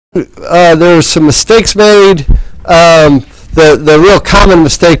There were some mistakes made. The real common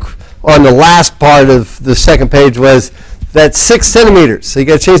mistake on the last part of the second page was that 6 centimeters. So you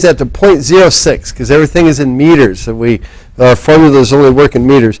got to change that to 0.06 because everything is in meters. So our formulas only work in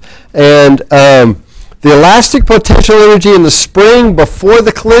meters. And the elastic potential energy in the spring before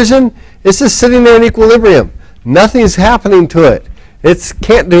the collision is just sitting there in equilibrium. Nothing's happening to it. It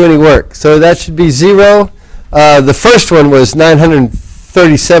can't do any work. So that should be 0. The first one was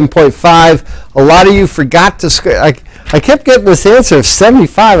 937.5. A lot of you forgot to square. I kept getting this answer of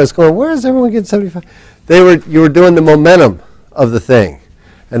 75. I was going, where is everyone getting 75? You were doing the momentum of the thing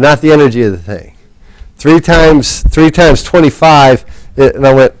and not the energy of the thing. 3 times 25, and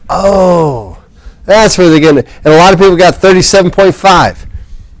I went, oh, that's where they're getting it. And a lot of people got 37.5.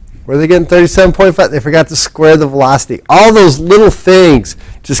 Where are they getting 37.5? They forgot to square the velocity. All those little things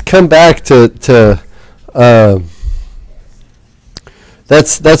just come back to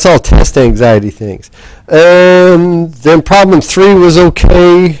that's all test anxiety things. And then problem 3 was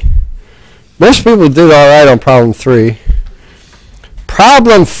okay. Most people did all right on problem 3.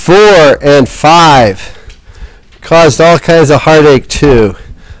 Problem 4 and 5 caused all kinds of heartache too.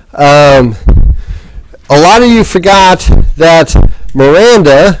 A lot of you forgot that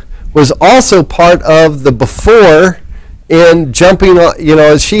Miranda was also part of the before in jumping.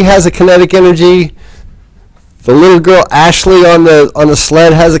 She has a kinetic energy. The little girl Ashley on the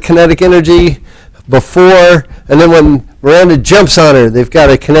sled has a kinetic energy before, and then when Miranda jumps on her, they've got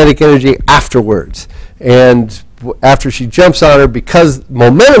a kinetic energy afterwards. And after she jumps on her, because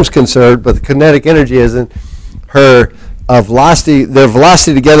momentum's conserved, but the kinetic energy isn't, their velocity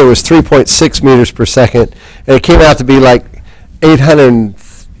together was 3.6 meters per second, and it came out to be like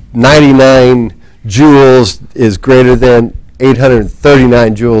 899 joules is greater than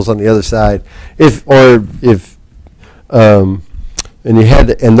 839 joules on the other side.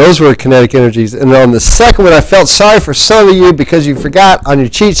 And those were kinetic energies. And on the second one, I felt sorry for some of you because you forgot on your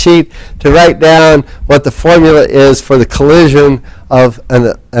cheat sheet to write down what the formula is for the collision of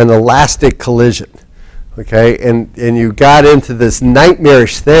an elastic collision. Okay, and you got into this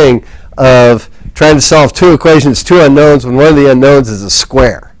nightmarish thing of trying to solve 2 equations, 2 unknowns, when one of the unknowns is a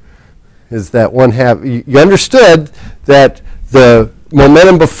square. Is that 1/2? You understood that the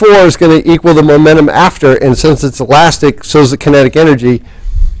momentum before is going to equal the momentum after, and since it's elastic, so is the kinetic energy.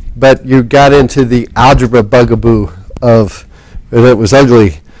 But you got into the algebra bugaboo and it was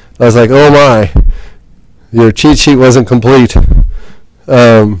ugly. I was like, oh my, your cheat sheet wasn't complete. So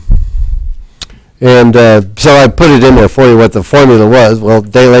I put it in there for you what the formula was. Well,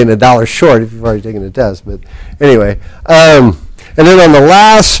 day late and a dollar short if you've already taken the test. But anyway, and then on the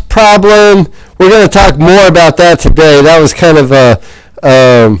last problem, we're going to talk more about that today. That was kind of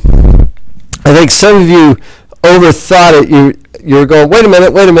I think some of you overthought it. You were going, wait a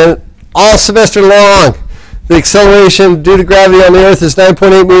minute. All semester long, the acceleration due to gravity on the Earth is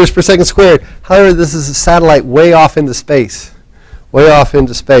 9.8 meters per second squared. However, this is a satellite way off into space.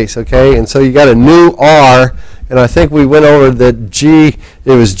 Okay? And so you got a new R, and I think we went over the G.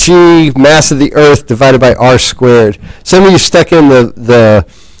 It was G, mass of the Earth, divided by R squared. Some of you stuck in the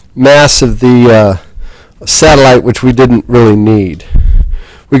mass of the satellite, which we didn't really need.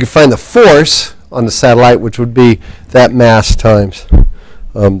 We could find the force on the satellite, which would be that mass times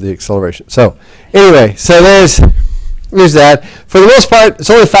the acceleration. So anyway, so there's that. For the most part, it's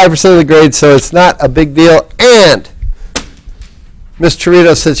only 5% of the grade, so it's not a big deal. And Ms.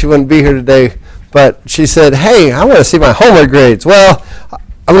 Torito said she wouldn't be here today, but she said, hey, I want to see my homework grades. Well,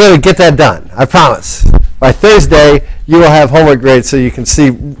 I'm going to get that done, I promise. By Thursday, you will have homework grades so you can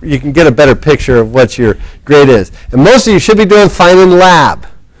get a better picture of what your grade is. And most of you should be doing fine in lab,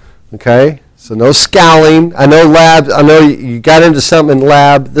 okay? So no scowling. I know you got into something in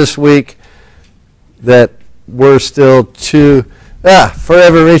lab this week that we're still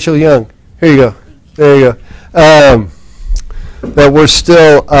forever Rachel Young. Here you go. There you go. That we're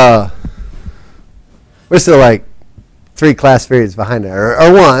still like 3 class periods behind there,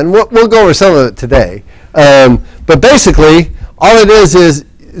 or 1. We'll go over some of it today. But basically, all it is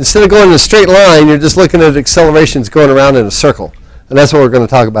instead of going in a straight line, you're just looking at accelerations going around in a circle. And that's what we're going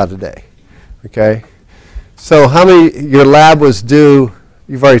to talk about today. Okay? So how many, your lab was due,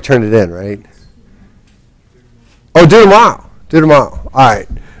 you've already turned it in, right? Oh, due tomorrow. All right.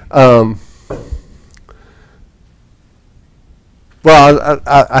 Well,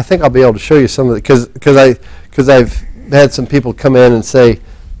 I think I'll be able to show you some of it because I've had some people come in and say,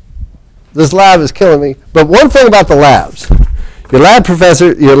 this lab is killing me. But one thing about the labs, your lab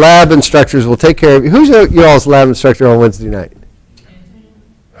professor, your lab instructors will take care of you. Who's your all's lab instructor on Wednesday night?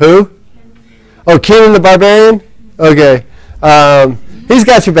 Who? Oh, Keenan the Barbarian? Okay. He's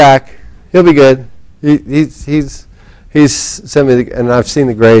got your back. He'll be good. He's sent me, and I've seen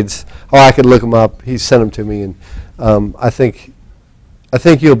the grades. Oh, I could look them up. He's sent them to me, and I think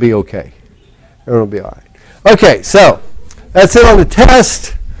you'll be okay. Everyone will be all right. Okay, so that's it on the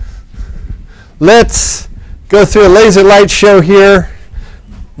test. Let's go through a laser light show here.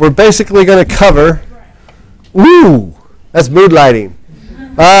 We're basically going to cover. Ooh, that's mood lighting.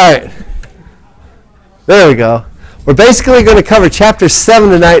 All right. There we go. We're basically going to cover Chapter 7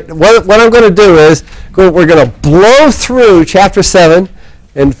 tonight. What I'm going to do is we're going to blow through Chapter 7,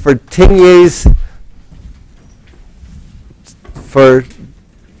 and for 10 years,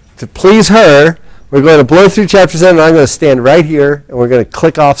 to please her, we're going to blow through Chapter 7, and I'm going to stand right here, and we're going to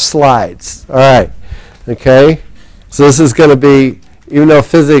click off slides. All right. Okay? So this is going to be, even though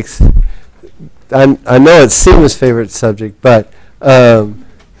physics, I know it's Seema's favorite subject, but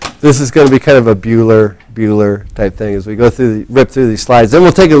this is going to be kind of a Bueller type thing as we go through rip through these slides. Then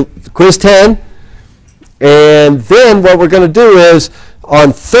we'll take a quiz 10, and then what we're going to do is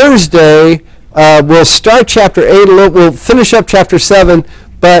on Thursday we'll start Chapter 8. We'll finish up Chapter 7,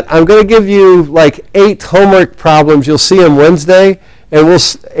 but I'm going to give you like 8 homework problems. You'll see them Wednesday, and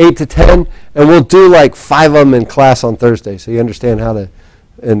 8 to 10, and we'll do like 5 of them in class on Thursday, so you understand how to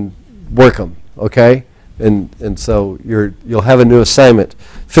work them. Okay, and so you'll have a new assignment.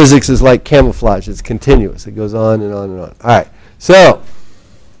 Physics is like camouflage; it's continuous. It goes on and on and on. All right, so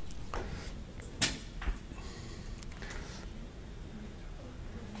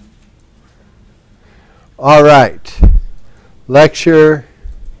all right, lecture.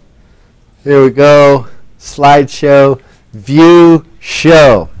 Here we go. Slideshow, view,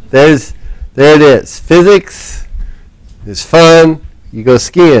 show. There it is. Physics is fun. You go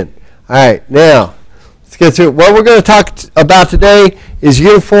skiing. All right, now let's get through it. What we're going to talk about today is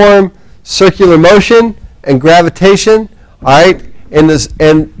uniform circular motion and gravitation. All right, and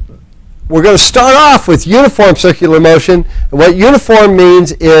we're going to start off with uniform circular motion. And what uniform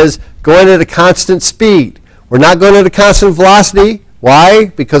means is going at a constant speed. We're not going at a constant velocity. Why?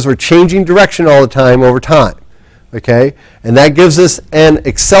 Because we're changing direction all the time over time. Okay, and that gives us an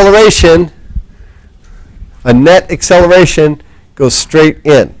acceleration. A net acceleration goes straight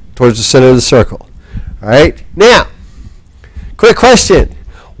in towards the center of the circle. All right? Now, quick question.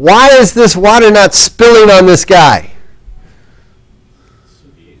 Why is this water not spilling on this guy?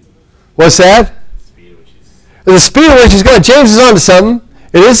 What's that? The speed at which he's going. James is on to something.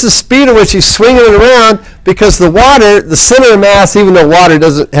 It is the speed at which he's swinging it around because the water, the center of mass, even though water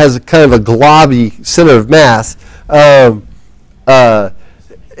has kind of a globby center of mass, the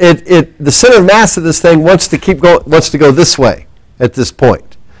center of mass of this thing wants to go this way at this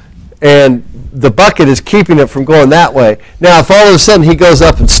point. And the bucket is keeping it from going that way. Now, if all of a sudden he goes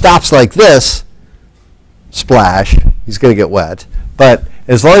up and stops like this, splash, he's going to get wet. But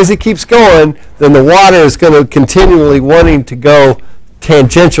as long as he keeps going, then the water is going to continually wanting to go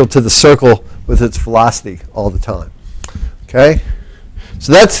tangential to the circle with its velocity all the time. Okay?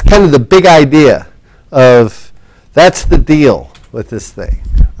 So that's kind of the big idea of, that's the deal with this thing.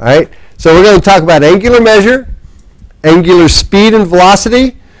 All right? So we're going to talk about angular measure, angular speed and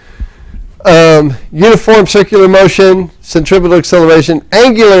velocity, uniform circular motion, centripetal acceleration,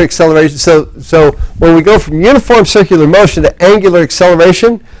 angular acceleration. So when we go from uniform circular motion to angular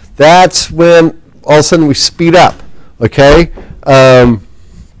acceleration, that's when all of a sudden we speed up. Okay?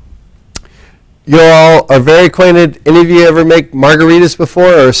 You all are very acquainted. Any of you ever make margaritas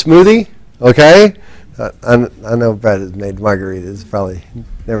before or a smoothie? Okay? I know Brett has made margaritas. Probably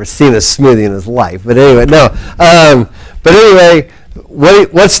never seen a smoothie in his life. But anyway, no. But anyway,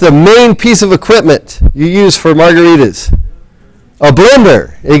 what's the main piece of equipment you use for margaritas? A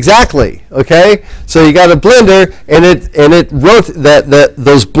blender, exactly. Okay, so you got a blender, and it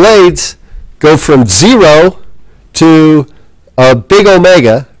those blades go from 0 to a big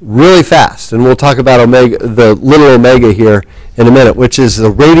omega really fast, and we'll talk about omega, the little omega here in a minute, which is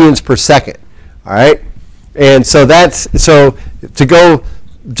the radians per second. All right, and so to go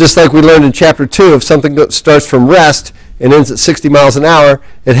just like we learned in Chapter 2, if something starts from rest and ends at 60 miles an hour,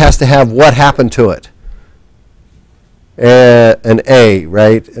 it has to have what happened to it? An A,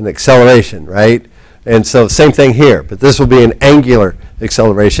 right? An acceleration, right? And so same thing here, but this will be an angular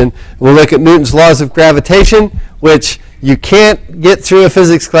acceleration. We'll look at Newton's laws of gravitation, which you can't get through a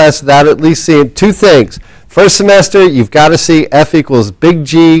physics class without at least seeing 2 things. First semester, you've got to see F equals big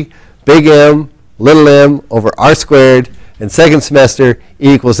G, big M, little m over r squared. And second semester,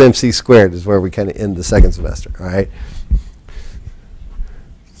 E equals mc squared is where we kind of end the second semester, all right?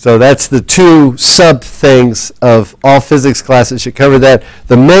 So that's the 2 sub things of all physics classes should cover that.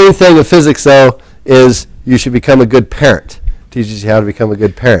 The main thing of physics, though, is you should become a good parent. teaches you how to become a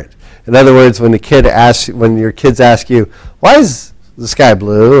good parent. In other words, when your kids ask you, why is the sky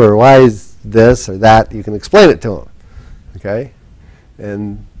blue, or why is this or that, you can explain it to them. Okay?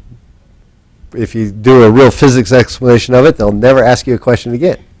 And if you do a real physics explanation of it, they'll never ask you a question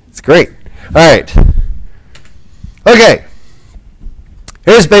again. It's great. All right. Okay.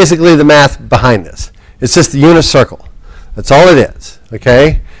 Here's basically the math behind this. It's just a unit circle. That's all it is.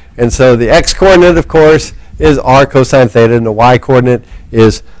 Okay? And so the x-coordinate, of course, is r cosine theta, and the y-coordinate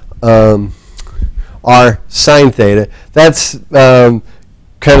is r sine theta. That's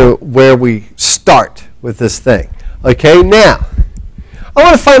kind of where we start with this thing. Okay, now, I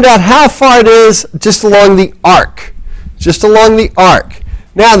want to find out how far it is just along the arc. Just along the arc.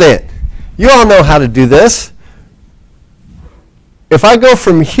 Now then, you all know how to do this. If I go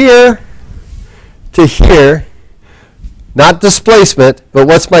from here to here, not displacement, but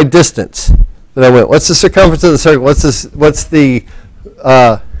what's my distance that I went? What's the circumference of the circle? What's the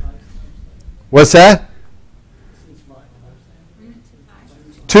what's that?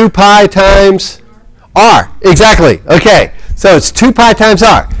 2 pi times r. Exactly. Okay. So it's 2 pi times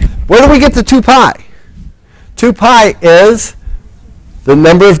r. Where do we get the 2 pi? 2 pi is the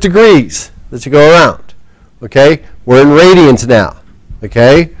number of degrees that you go around. Okay? We're in radians now.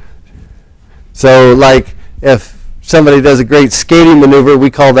 Okay? So like if somebody does a great skating maneuver, we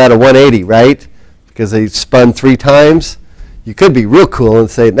call that a 180, right? Because they spun 3 times. You could be real cool and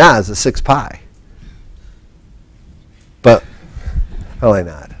say, nah, it's a 6 pi. But probably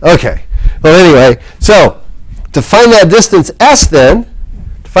not. Okay. Well, anyway, so to find that distance s then,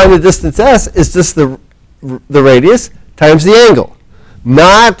 to find the distance s is just the radius times the angle.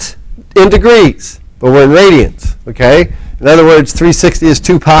 Not in degrees, but we're in radians. Okay? In other words, 360 is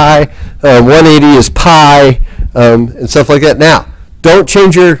 2 pi, 180 is pi, and stuff like that. Now, don't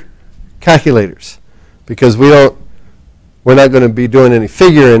change your calculators because we're not going to be doing any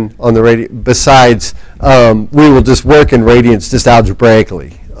figuring on the radius. Besides, we will just work in radians just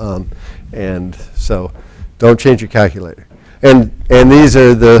algebraically, and so don't change your calculator. And these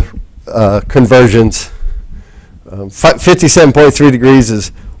are the conversions. 57.3 degrees is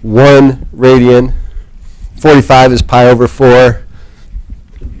 1 radian. 45 is pi over 4.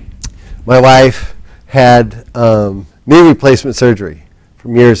 My wife had knee replacement surgery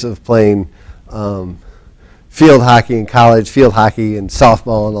from years of playing field hockey in college, field hockey and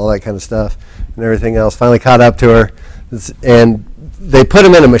softball and all that kind of stuff and everything else. Finally caught up to her. And they put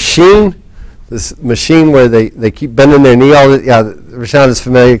him in a machine, this machine where they keep bending their knee. Rashawn is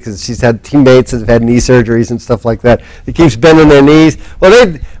familiar because she's had teammates that have had knee surgeries and stuff like that. It keeps bending their knees.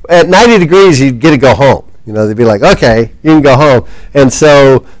 Well, at 90 degrees, you'd get to go home. You know, they'd be like, okay, you can go home. And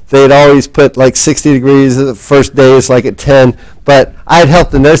so they'd always put like 60 degrees the first day, it's like at 10. But I'd help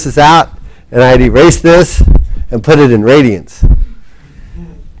the nurses out, and I'd erase this and put it in radians.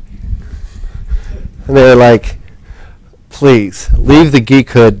 And they were like, please, leave the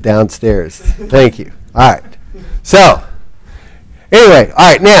geekhood downstairs. Thank you. All right. So, anyway,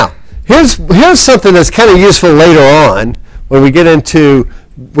 all right, now, here's something that's kind of useful later on when we get into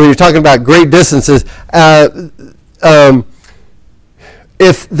when you're talking about great distances.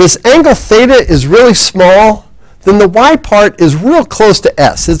 If this angle theta is really small, then the y part is real close to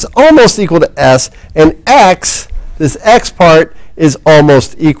s. It's almost equal to s, and x, this x part, is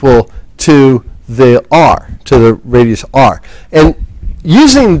almost equal to the r, to the radius r. And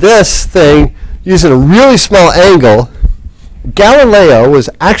using this thing, using a really small angle, Galileo was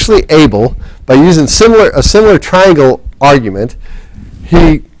actually able, by using a similar triangle argument,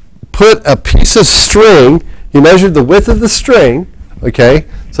 he put a piece of string, he measured the width of the string, okay?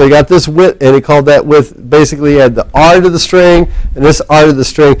 So he got this width, and he called that width, basically he had the r to the string and this r to the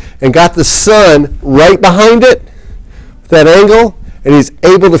string, and got the sun right behind it, that angle, and he's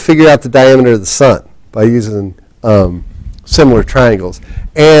able to figure out the diameter of the sun by using similar triangles.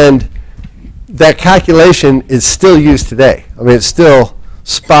 And that calculation is still used today. I mean, it's still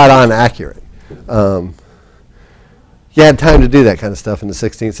spot on accurate. You had time to do that kind of stuff in the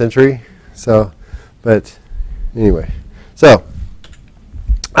 16th century. So, but anyway. So,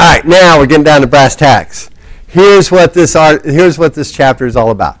 all right, now we're getting down to brass tacks. Here's what this chapter is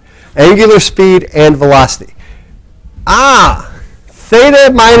all about. Angular speed and velocity.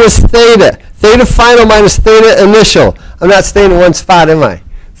 Theta minus theta. Theta final minus theta initial. I'm not staying in one spot, am I?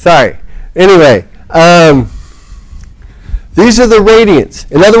 Sorry. Anyway, these are the radians.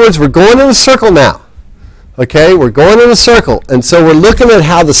 In other words, we're going in a circle now. Okay, we're going in a circle. And so we're looking at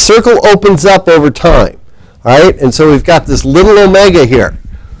how the circle opens up over time. All right, and so we've got this little omega here,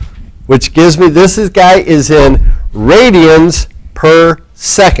 which gives me, this guy is in radians per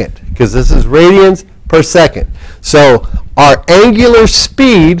second, because this is radians per second. So our angular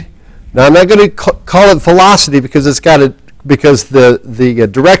speed, now I'm not going to call it velocity because it's got a, because the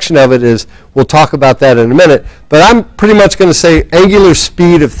direction of it is, we'll talk about that in a minute, but I'm pretty much going to say angular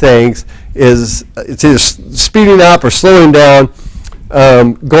speed of things is, it's either speeding up or slowing down,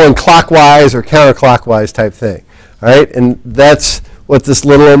 going clockwise or counterclockwise type thing. All right, and that's what this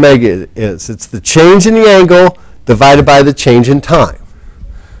little omega is. It's the change in the angle divided by the change in time.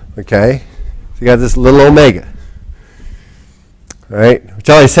 Okay, so you got this little omega. All right, which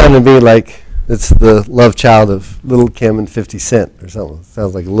always sounded to me like it's the love child of Little Kim and 50 Cent or something. It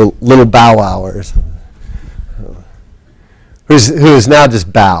sounds like a little Bow Wow or something. Who is now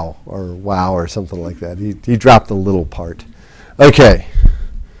just Bow or Wow or something like that. He dropped the little part. Okay.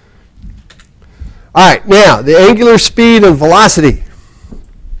 All right, now the angular speed and velocity.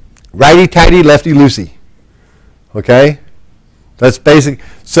 Righty-tighty, lefty-loosey. Okay? That's basic.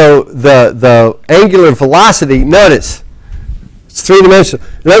 So the angular velocity, notice, it's three-dimensional.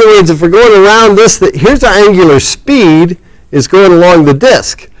 In other words, if we're going around this, here's our angular speed is going along the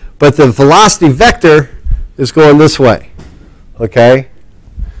disk, but the velocity vector is going this way. Okay?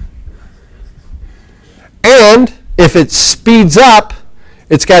 And if it speeds up,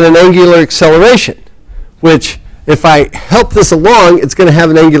 it's got an angular acceleration, which if I help this along, it's going to have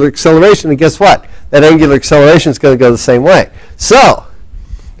an angular acceleration, and guess what? That angular acceleration is going to go the same way. So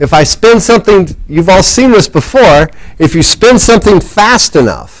if I spin something, you've all seen this before, if you spin something fast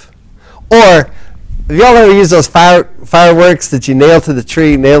enough, or have you all ever used those fireworks that you nail to the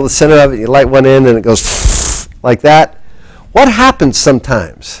tree, nail the center of it, you light one end, and it goes like that? What happens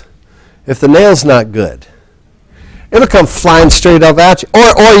sometimes if the nail's not good? It'll come flying straight up at you.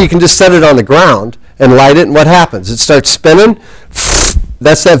 Or you can just set it on the ground and light it, and what happens? It starts spinning.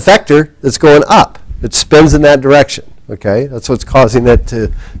 That's that vector that's going up. It spins in that direction. Okay, that's what's causing it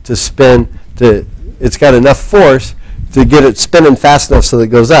to spin. It's got enough force to get it spinning fast enough so that it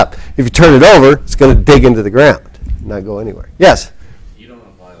goes up. If you turn it over, it's going to dig into the ground, not go anywhere. Yes? You don't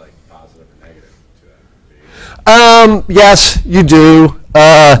apply like positive or negative to that, do you? Yes, you do.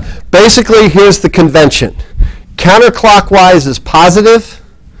 Basically, here's the convention. Counterclockwise is positive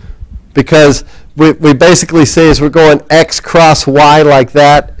because we basically say as we're going x cross y like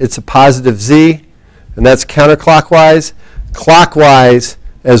that, it's a positive z, and that's counterclockwise. Clockwise,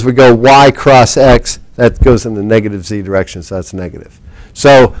 as we go y cross x, that goes in the negative z direction, so that's negative.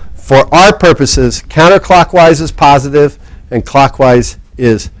 So for our purposes, counterclockwise is positive and clockwise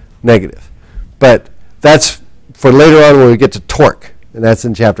is negative. But that's for later on when we get to torque, and that's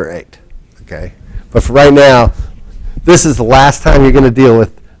in chapter 8. Okay? But for right now, this is the last time you're going to deal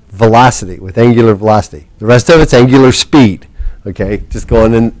with velocity, with angular velocity. The rest of it's angular speed. Okay? Just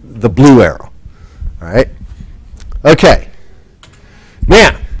going in the blue arrow. All right? Okay.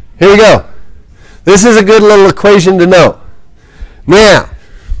 Now, here we go. This is a good little equation to know. Now,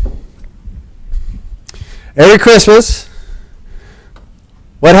 every Christmas,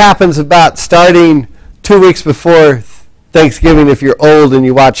 what happens about starting 2 weeks before Thanksgiving if you're old and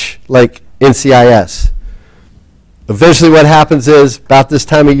you watch like NCIS? Eventually what happens is, about this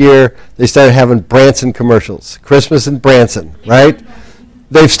time of year, they started having Branson commercials. Christmas and Branson, right?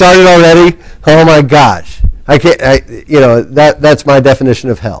 They've started already? Oh my gosh. I can't, that's my definition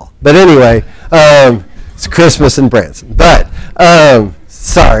of hell. But anyway, it's Christmas and Branson. But,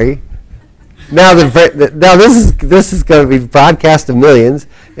 sorry. Now this is going to be broadcast to millions,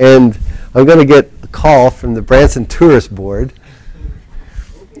 and I'm going to get a call from the Branson Tourist Board.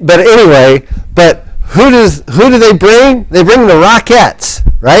 But anyway, who do they bring? They bring the Rockettes,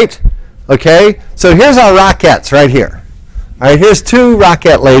 right? Okay, so here's our Rockettes right here. All right, here's two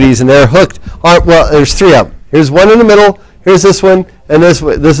Rockette ladies, and they're hooked on, well, there's three of them. Here's one in the middle, here's this one, and this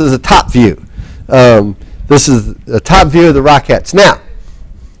is a top view. This is a top view of the Rockettes. Now,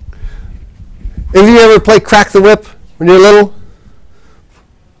 have you ever played Crack the Whip when you were little?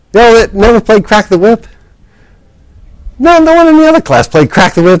 No, never played Crack the Whip? No one in the other class played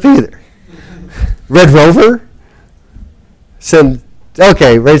Crack the Whip either. Red Rover? Send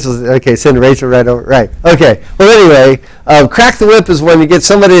Rachel right over. Right. Okay. Well, anyway, Crack the Whip is when you get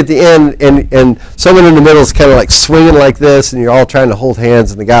somebody at the end and someone in the middle is kind of like swinging like this, and you're all trying to hold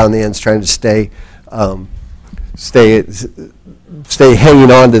hands, and the guy on the end is trying to stay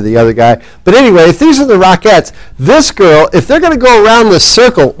hanging on to the other guy. But anyway, if these are the Rockettes, this girl, if they're going to go around this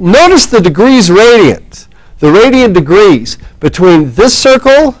circle, notice the degrees radians. The radian degrees between this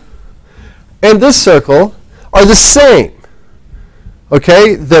circle and this circle are the same.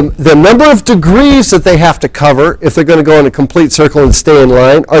 Okay, the number of degrees that they have to cover if they're going to go in a complete circle and stay in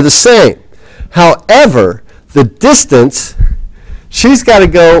line are the same. However, the distance, she's got to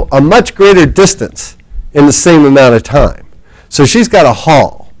go a much greater distance in the same amount of time. So she's got a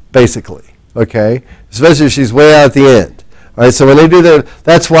haul, basically, okay? Especially if she's way out at the end. All right, so when they do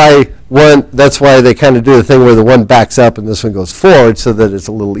that's why they kind of do the thing where the one backs up and this one goes forward so that it's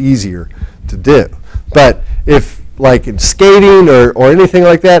a little easier to do. But if, like in skating or anything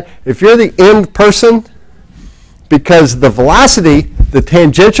like that, if you're the end person, because the velocity, the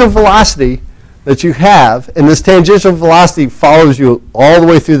tangential velocity that you have, and this tangential velocity follows you all the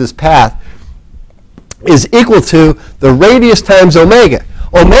way through this path, is equal to the radius times omega.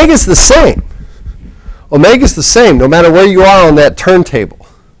 Omega is the same. Omega is the same no matter where you are on that turntable.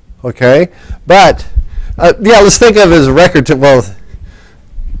 Okay? But, yeah, let's think of it as a record. Well,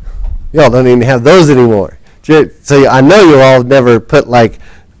 y'all don't even have those anymore. So I know you all never put like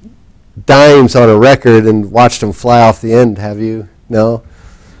dimes on a record and watched them fly off the end, have you? No?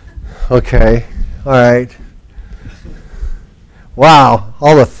 Okay. All right. Wow.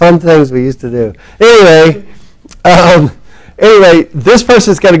 All the fun things we used to do. Anyway, this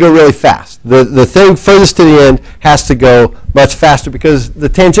person's got to go really fast. The thing furthest to the end has to go much faster because the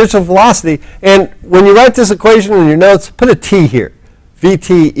tangential velocity, and when you write this equation in your notes, put a t here.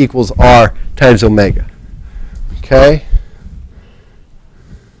 Vt equals r times omega. Okay?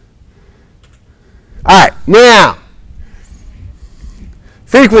 All right, now,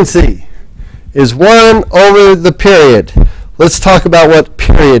 frequency is 1 over the period. Let's talk about what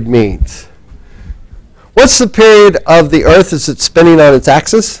period means. What's the period of the Earth as it's spinning on its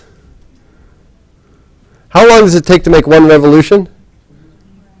axis? How long does it take to make one revolution?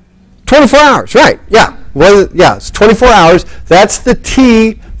 24 hours, right, yeah. Yeah, it's 24 hours. That's the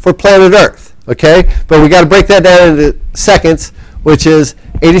T for planet Earth, okay? But we got to break that down into seconds, which is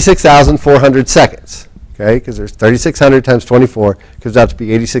 86,400 seconds, okay? Because there's 3,600 times 24, comes out to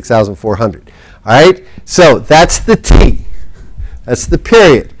be 86,400. All right? So that's the T. That's the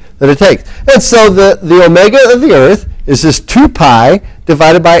period that it takes. And so the omega of the Earth is just 2 pi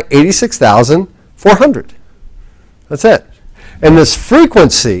divided by 86,400. That's it. And this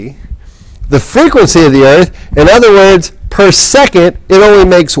frequency, the frequency of the Earth, in other words, per second, it only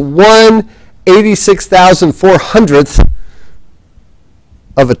makes 1/86,400th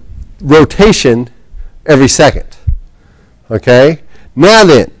of a rotation every second. Okay? Now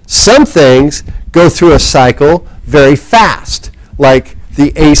then, some things go through a cycle very fast, like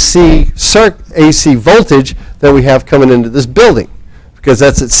the AC voltage that we have coming into this building, because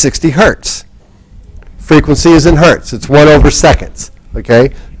that's at 60 hertz. Frequency is in hertz. It's 1 over seconds. Okay?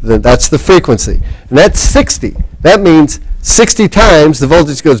 That's the frequency. And that's 60. That means 60 times the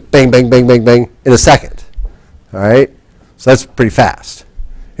voltage goes bang, bang, bang, bang, bang in a second. All right? So that's pretty fast.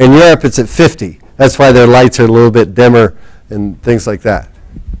 In Europe, it's at 50. That's why their lights are a little bit dimmer and things like that,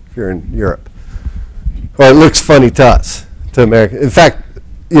 if you're in Europe. Or it looks funny to us, to America. In fact,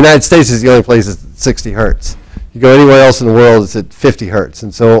 the United States is the only place that's at 60 hertz. You go anywhere else in the world, it's at 50 hertz.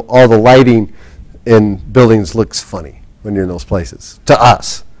 And so all the lighting in buildings looks funny when you're in those places, to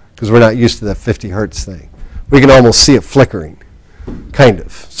us, because we're not used to that 50 hertz thing. We can almost see it flickering, kind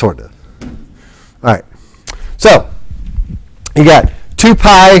of, sort of. All right. So you got 2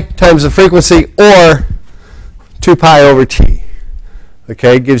 pi times the frequency, or 2 pi over t.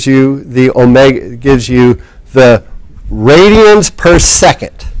 Okay, gives you the omega, gives you the radians per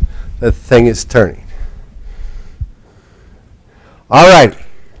second that the thing is turning. All right.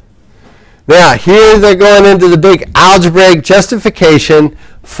 Now, here they're going into the big algebraic justification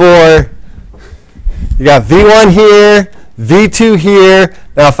for, you got V1 here, V2 here.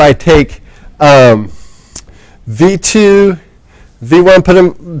 Now, if I take V2, V1, put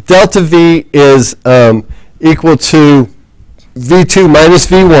them, delta V is equal to V2 minus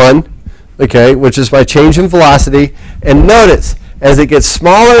V1, okay, which is my change in velocity. And notice, as it gets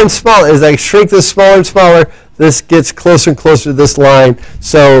smaller and smaller, as I shrink this smaller and smaller, this gets closer and closer to this line,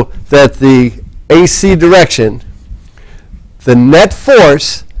 so that the AC direction, the net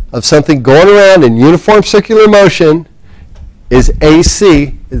force of something going around in uniform circular motion is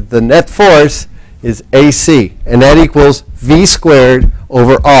AC. The net force is AC, and that equals V squared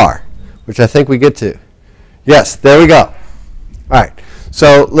over R, which I think we get to. Yes, there we go. All right,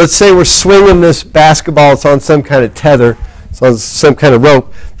 so let's say we're swinging this basketball. It's on some kind of tether. It's on some kind of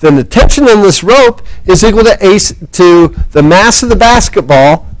rope. Then the tension on this rope is equal to the mass of the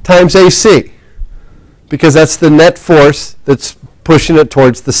basketball times AC, because that's the net force that's pushing it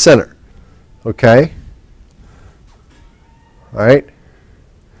towards the center. Okay? All right?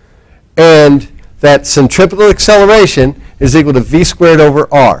 And that centripetal acceleration is equal to V squared over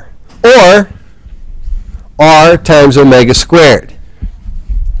R, or R times omega squared,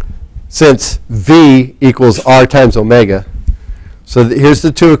 since V equals R times omega. So here's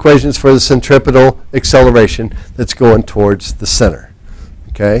the two equations for the centripetal acceleration that's going towards the center.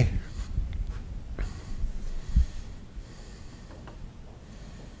 Okay?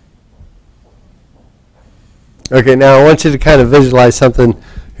 Okay, now I want you to kind of visualize something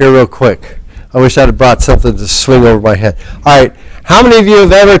here real quick. I wish I'd have brought something to swing over my head. All right, how many of you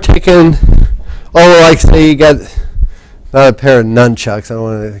have ever taken, like say you got, not a pair of nunchucks, I don't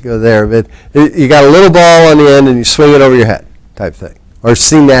want to go there, but you got a little ball on the end and you swing it over your head type thing. Or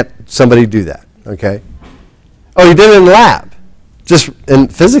seen that, somebody do that, okay? Oh, you did it in lab, just in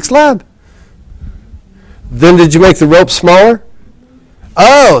physics lab? Then did you make the rope smaller?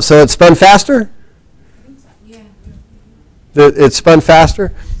 Oh, so it spun faster? It spun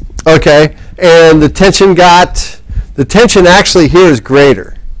faster? Okay, and the tension actually here is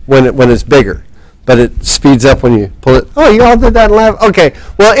greater when it's bigger, but it speeds up when you pull it. Oh, you all did that in lab? Okay,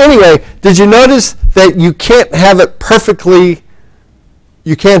 well anyway, did you notice that you can't have it perfectly,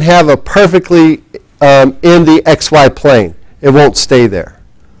 in the XY plane. It won't stay there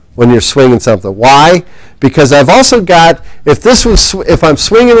when you're swinging something. Why? Because I've also got, if I'm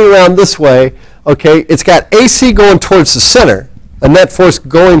swinging it around this way, okay, it's got AC going towards the center, a net force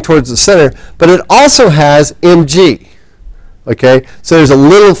going towards the center, but it also has mg. Okay, so there's a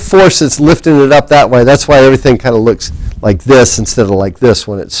little force that's lifting it up that way. That's why everything kind of looks like this instead of like this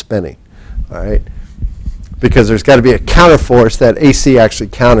when it's spinning. All right, because there's got to be a counter force that AC actually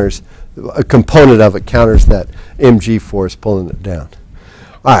counters, a component of it counters that mg force pulling it down.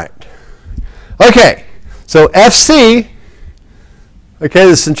 All right, okay, so FC, okay,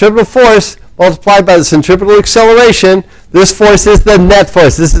 the centripetal force multiplied by the centripetal acceleration, this force is the net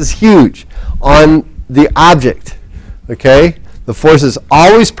force. This is huge on the object, okay? The force is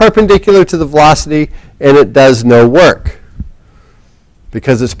always perpendicular to the velocity, and it does no work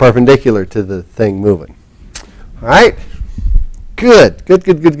because it's perpendicular to the thing moving. All right? Good.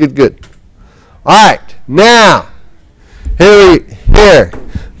 All right, now, here.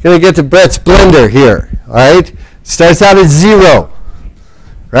 Going to get to Brett's blender here, all right? Starts out at 0,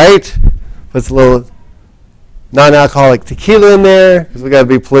 right? Puts a little non-alcoholic tequila in there because we got to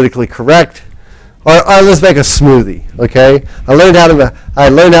be politically correct. Or let's make a smoothie, okay? I learned how to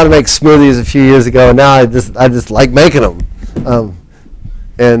make smoothies a few years ago, and now I just like making them.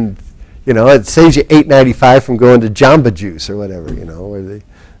 And you know, it saves you $8.95 from going to Jamba Juice or whatever, you know, where they,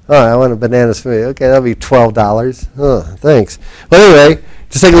 oh, I want a banana smoothie. Okay, that'll be $12. Oh, thanks. Well, anyway,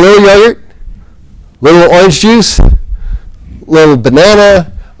 just take a little yogurt, little orange juice, little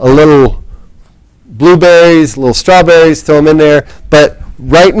banana, a little blueberries, little strawberries, throw them in there. But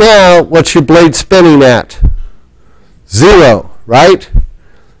right now, what's your blade spinning at? 0, right?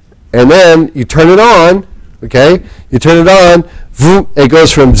 And then you turn it on, okay? You turn it on, it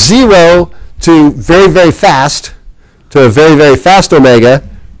goes from 0 to very, very fast, to a very, very fast omega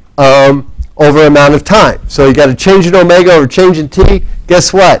over amount of time. So you got to change in omega over change in t.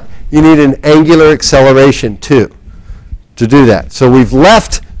 Guess what? You need an angular acceleration too to do that. So we've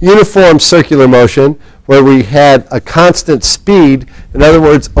left uniform circular motion where we had a constant speed. In other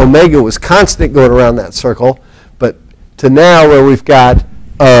words, omega was constant going around that circle, but to now where we've got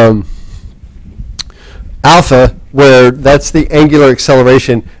alpha, where that's the angular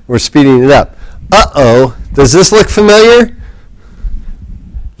acceleration, we're speeding it up. Uh-oh, does this look familiar?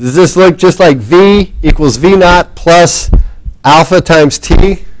 Does this look just like V equals V naught plus alpha times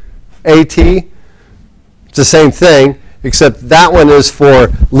T, AT? It's the same thing, except that one is for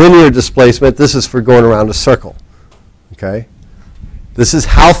linear displacement. This is for going around a circle, okay? This is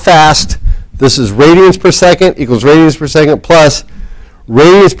how fast, this is radians per second equals radians per second plus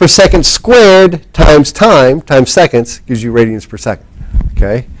radians per second squared times time times seconds gives you radians per second,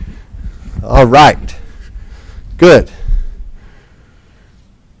 okay? All right, good.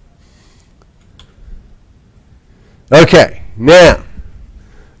 Okay, now,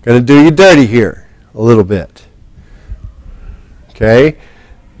 going to do you dirty here a little bit. Okay,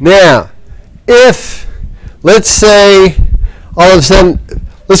 now, if, let's say, all of a sudden,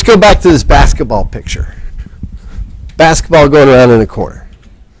 let's go back to this basketball picture. Basketball going around in a corner.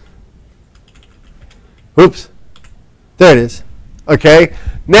 Oops, there it is. Okay,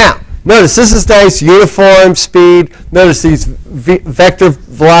 now, notice this is nice, uniform speed. Notice these vector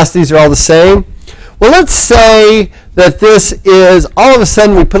velocities are all the same. Well, let's say that this is, all of a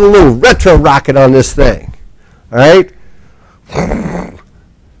sudden we put a little retro rocket on this thing, all right?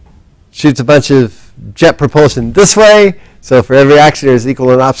 Shoots a bunch of jet propulsion this way, so for every action there's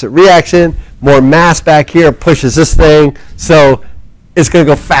equal and opposite reaction. More mass back here pushes this thing, so it's going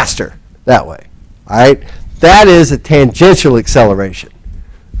to go faster that way, all right? That is a tangential acceleration,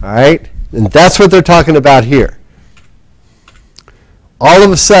 all right? And that's what they're talking about here. all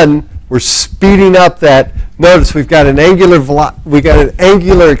of a sudden, we're speeding up that. Notice we've got an angular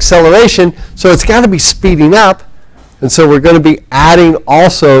acceleration, so it's got to be speeding up. And so we're going to be adding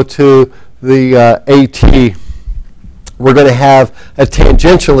also to the AT. We're going to have a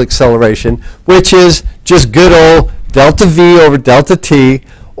tangential acceleration, which is just good old delta V over delta T,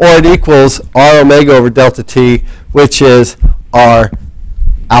 or it equals R omega over delta T, which is R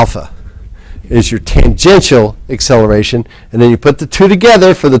alpha, is your tangential acceleration. And then you put the two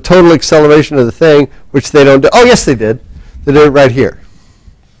together for the total acceleration of the thing, which they don't do. Oh, yes, they did. They did it right here.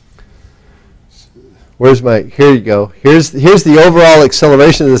 Where's my, here you go. Here's the overall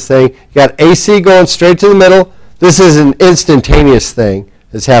acceleration of this thing. You got AC going straight to the middle. This is an instantaneous thing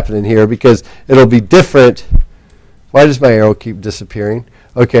that's happening here because it'll be different. Why does my arrow keep disappearing?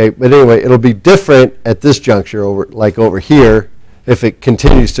 Okay, but anyway, it'll be different at this juncture, like over here. If it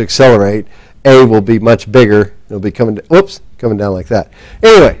continues to accelerate, A will be much bigger. It'll be coming down like that.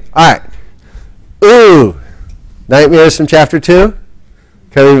 Anyway, all right. Ooh, nightmares from chapter 2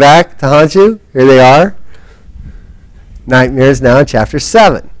 coming back to haunt you. Here they are. Nightmares now in chapter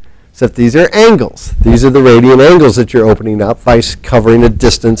 7. Except these are angles. These are the radian angles that you're opening up by covering a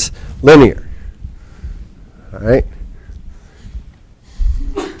distance linear. All right.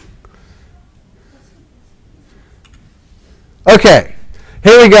 Okay,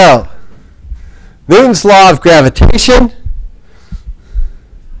 here we go. Newton's law of gravitation.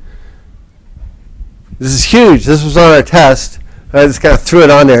 This is huge. This was on our test. I just kind of threw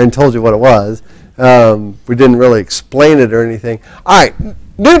it on there and told you what it was. We didn't really explain it or anything. All right,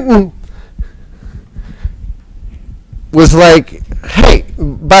 Newton was like, hey,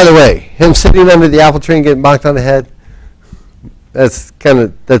 by the way, him sitting under the apple tree and getting bonked on the head, that's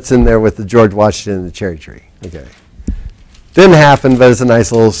in there with the George Washington and the cherry tree. Okay. Didn't happen, but it's a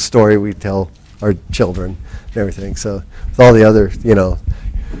nice little story we tell our children and everything. So with all the other,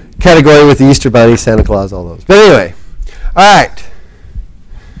 category with the Easter Bunny, Santa Claus, all those. But anyway, all right.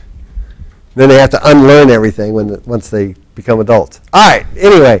 Then they have to unlearn everything once they become adults. All right.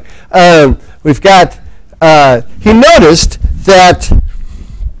 Anyway, we've got. He noticed that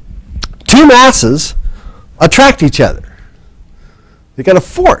two masses attract each other. They got a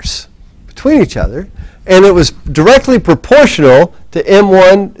force between each other. And it was directly proportional to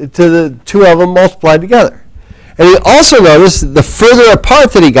M1 to the two of them multiplied together. And he also noticed the further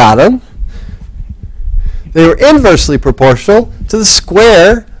apart that he got them, they were inversely proportional to the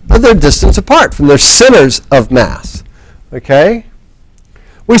square of their distance apart from their centers of mass. Okay?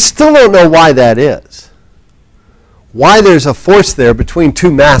 We still don't know why that is. Why there's a force there between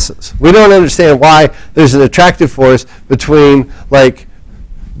two masses. We don't understand why there's an attractive force between, like,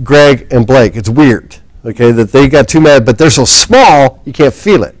 Greg and Blake. It's weird. Okay, that they got two masses, but they're so small you can't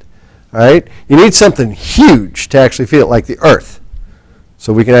feel it. All right, you need something huge to actually feel it, like the Earth,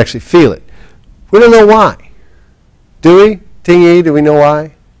 so we can actually feel it. We don't know why, do we? Ting-yi, do we know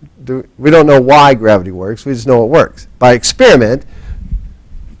why? We don't know why gravity works. We just know it works by experiment.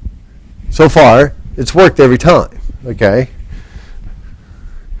 So far, it's worked every time. Okay.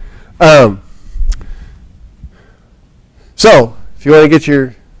 So if you want to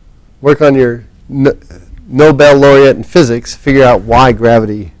get work on your Nobel laureate in physics, figure out why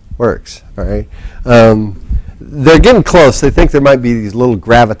gravity works. All right, they're getting close. They think there might be these little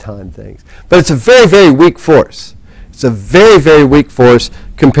graviton things, but it's a very, very weak force. It's a very, very weak force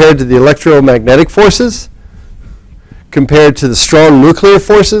compared to the electromagnetic forces, compared to the strong nuclear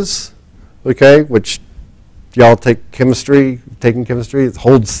forces. Okay, which y'all take chemistry, taking chemistry, it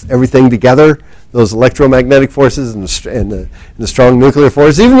holds everything together. Those electromagnetic forces and the strong nuclear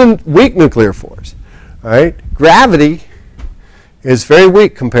force, even the weak nuclear force. All right, gravity is very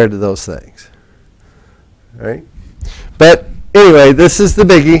weak compared to those things. All right, but anyway, this is the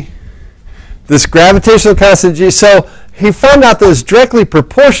biggie. This gravitational constant G. So he found out that it's directly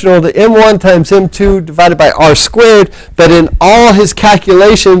proportional to m1 times m2 divided by r squared. But in all his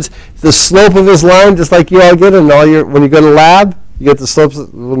calculations, the slope of his line, just like you all get in all your when you go to lab. You get the slopes.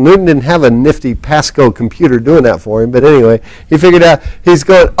 Well, Newton didn't have a nifty Pascal computer doing that for him. But anyway, he figured out, he's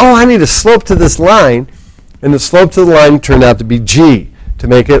going, oh, I need a slope to this line. And the slope to the line turned out to be G to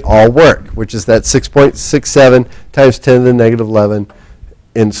make it all work, which is that 6.67 times 10 to the negative 11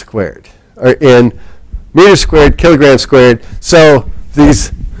 in squared. Or in meters squared, kilograms squared. So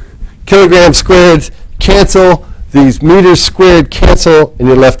these kilograms squared cancel. These meters squared cancel. And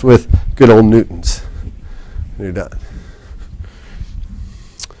you're left with good old newtons. And you're done.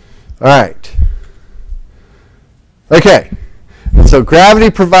 All right. Okay. And so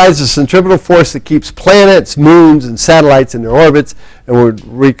gravity provides a centripetal force that keeps planets, moons, and satellites in their orbits. And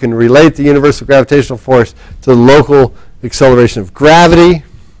we can relate the universal gravitational force to the local acceleration of gravity.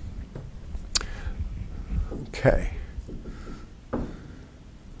 Okay.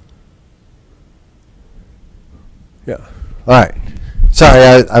 Yeah. All right.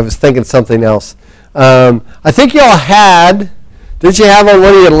 Sorry, I was thinking something else. I think y'all had, didn't you have on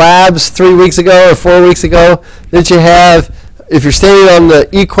one of your labs 3 weeks ago or 4 weeks ago, didn't you have, if you're standing on the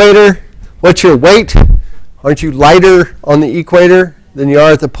equator, what's your weight? Aren't you lighter on the equator than you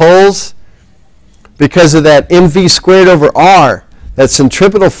are at the poles? Because of that mv squared over r, that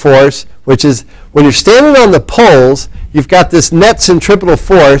centripetal force, which is, when you're standing on the poles, you've got this net centripetal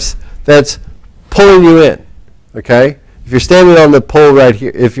force that's pulling you in, okay? If you're standing on the pole right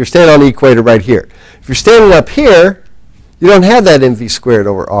here, if you're standing on the equator right here. If you're standing up here, you don't have that mv squared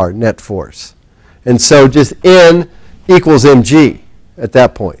over r net force. And so just N equals mg at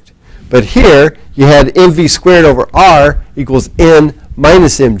that point. But here, you had mv squared over r equals N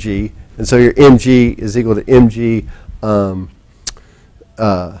minus mg, and so your mg is equal to mg,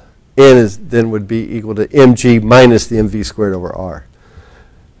 N is then would be equal to mg minus the mv squared over r.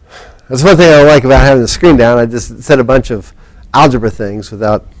 That's one thing I don't like about having the screen down. I just said a bunch of algebra things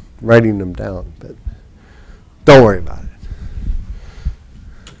without writing them down, but don't worry about it.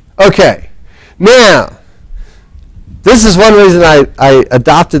 Okay, now, this is one reason I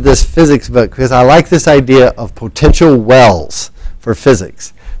adopted this physics book, because I like this idea of potential wells for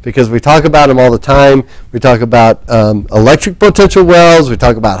physics, because we talk about them all the time. We talk about electric potential wells. We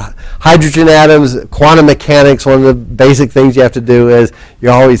talk about hydrogen atoms, quantum mechanics. One of the basic things you have to do is you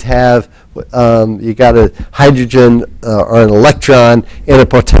always have, you got a hydrogen or an electron in a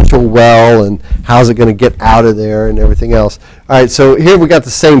potential well, and how's it going to get out of there and everything else. All right, so here we got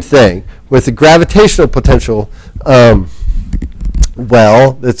the same thing with the gravitational potential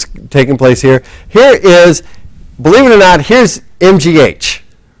well that's taking place here. Here is, believe it or not, here's MGH.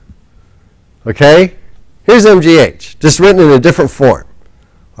 Okay? Here's MGH, just written in a different form.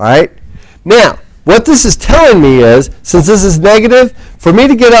 All right? Now, what this is telling me is, since this is negative, for me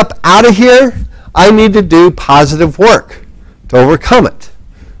to get up out of here, I need to do positive work to overcome it.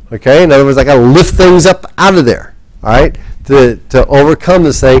 Okay? In other words, I got to lift things up out of there. All right? To overcome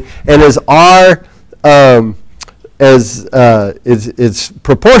this thing. And as R, it's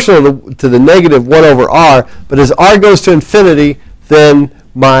proportional to the negative 1 over R, but as R goes to infinity, then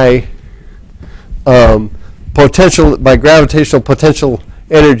my my gravitational potential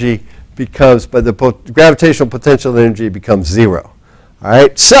energy becomes, gravitational potential energy becomes 0. All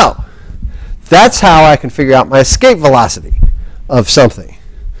right, so that's how I can figure out my escape velocity of something.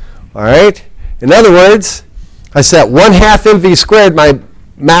 All right, in other words, I set 1/2 mv squared, my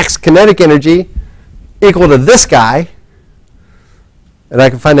max kinetic energy, equal to this guy, and I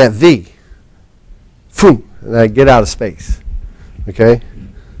can find that v. Boom, and I get out of space. Okay,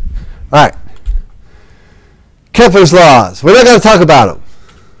 all right. Kepler's laws. We're not going to talk about them.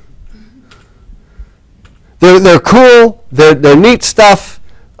 They're cool. They're neat stuff.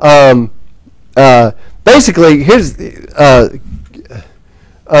 Basically, here's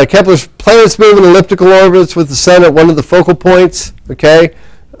Kepler's planets move in elliptical orbits with the sun at one of the focal points. Okay,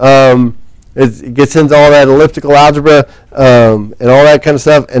 it gets into all that elliptical algebra and all that kind of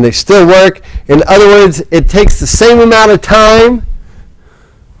stuff, and they still work. In other words, it takes the same amount of time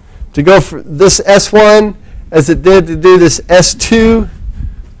to go for this S1 as it did to do this S2,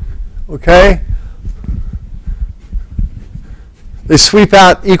 okay? They sweep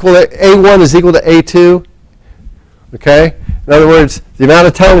out equal to, A1 is equal to A2, okay? In other words, the amount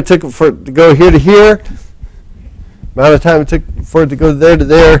of time it took for it to go here to here, the amount of time it took for it to go there to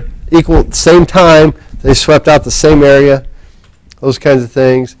there, equal at the same time. They swept out the same area, those kinds of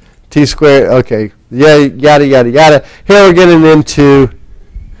things. T squared, okay, yeah, yada, yada, yada. Here we're getting into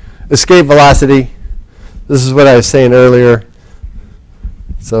escape velocity. This is what I was saying earlier.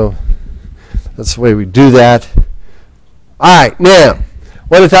 So that's the way we do that. All right, now, I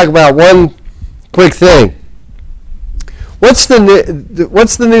want to talk about one quick thing. What's the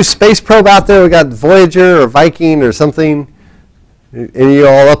new space probe out there? We got Voyager or Viking or something. Any you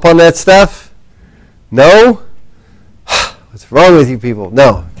all up on that stuff? No? What's wrong with you people?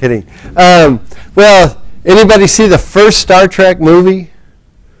 No, kidding. Well, anybody see the first Star Trek movie?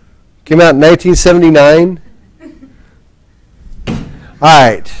 Came out in 1979. All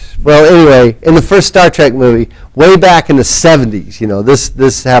right. Well, anyway, in the first Star Trek movie, way back in the 70s, you know,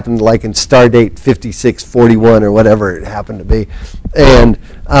 this happened like in Stardate 5641 or whatever it happened to be, and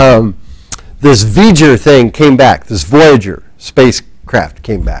this Voyager thing came back. This Voyager spacecraft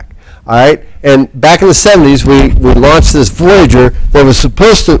came back. All right. And back in the 70s, we launched this Voyager that was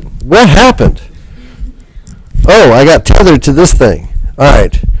supposed to. What happened? Oh, I got tethered to this thing. All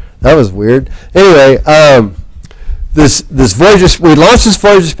right. That was weird. Anyway, this Voyager, we launched this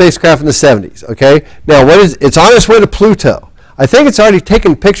Voyager spacecraft in the 70s, okay? Now, it's on its way to Pluto. I think it's already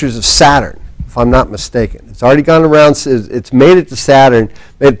taken pictures of Saturn, if I'm not mistaken. It's already gone around, it's made it to Saturn.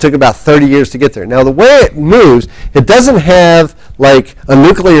 It took about 30 years to get there. Now, the way it moves, it doesn't have like a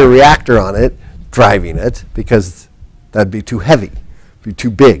nuclear reactor on it driving it, because that'd be too heavy, be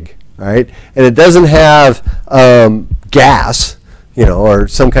too big, all right? And it doesn't have gas, you know, or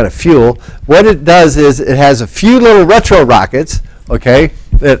some kind of fuel. What it does is it has a few little retro rockets, okay,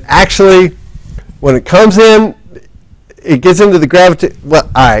 that actually, when it comes in, it gets into the gravity. Well,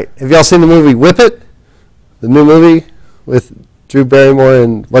 all right. Have y'all seen the movie Whip It? The new movie with Drew Barrymore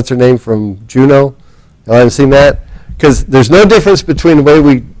and what's her name from Juno? Y'all haven't seen that? Because there's no difference between the way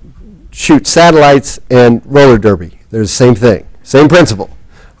we shoot satellites and roller derby. They're the same thing, same principle.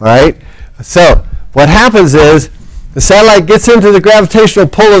 All right. So what happens is the satellite gets into the gravitational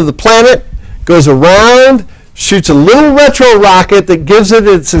pull of the planet, goes around, shoots a little retro rocket that gives it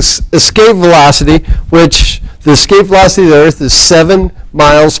its escape velocity, which the escape velocity of the Earth is 7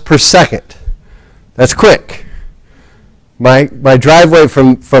 miles per second. That's quick. My driveway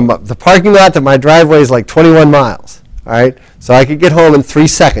from the parking lot to my driveway is like 21 miles. All right, so I could get home in 3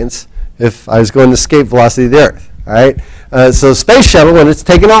 seconds if I was going the escape velocity of the Earth. All right, so the space shuttle, when it's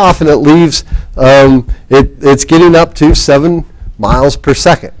taken off and it leaves, it's getting up to 7 miles per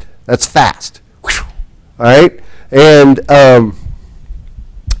second. That's fast. All right, and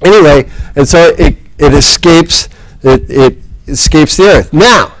anyway, and so it escapes escapes the Earth.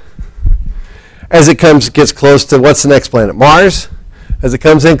 Now, as it gets close to what's the next planet? Mars. As it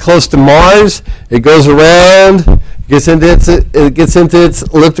comes in close to Mars, it goes around, it gets into its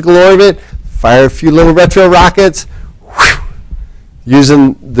elliptical orbit, fire a few little retro rockets,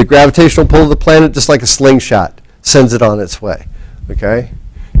 using the gravitational pull of the planet just like a slingshot, sends it on its way. Okay?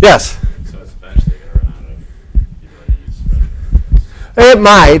 Yes? So it's eventually going to run out of ability to use pressure. It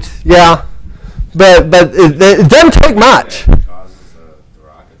might, yeah. But it doesn't take much. It causes the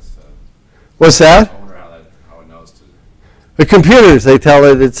rockets to... What's that? I wonder how it knows to... The computers, they tell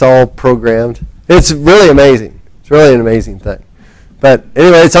it it's all programmed. It's really amazing. It's really an amazing thing. But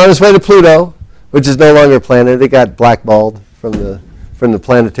anyway, it's on its way to Pluto, which is no longer a planet. It got blackballed from the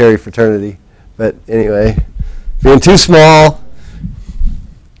planetary fraternity. But anyway, being too small,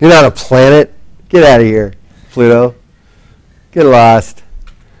 you're not a planet. Get out of here, Pluto. Get lost.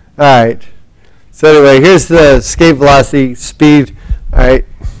 All right. So anyway, here's the escape velocity, speed. All right.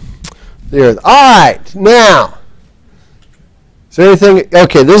 The Earth. All right. Now, is there anything?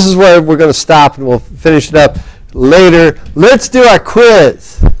 Okay, this is where we're going to stop, and we'll finish it up later. Let's do our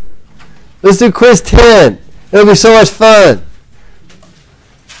quiz. Let's do quiz 10. It'll be so much fun.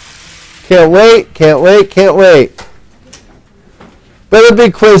 Can't wait, can't wait, can't wait. But it'll be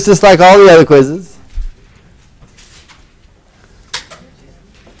a quiz just like all the other quizzes.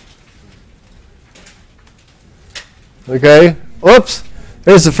 Okay. Oops.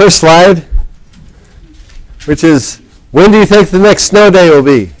 Here's the first slide, which is, when do you think the next snow day will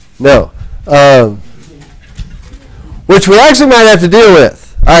be? No. Which we actually might have to deal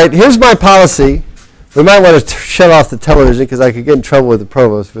with. All right, here's my policy. We might want to shut off the television because I could get in trouble with the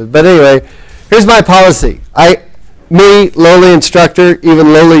provost. But anyway, here's my policy. Me, lowly instructor,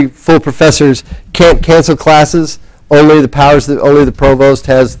 even lowly full professors can't cancel classes. Only the provost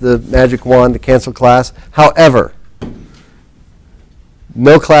has the magic wand to cancel class. However,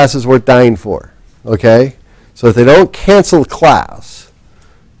 no class is worth dying for. Okay? So if they don't cancel class,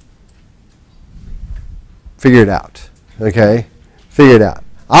 figure it out. Okay? Figure it out.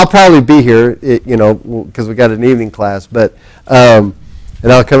 I'll probably be here, because we got an evening class, but and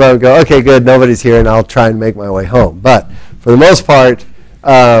I'll come out and go, okay, good, nobody's here, and I'll try and make my way home. But for the most part,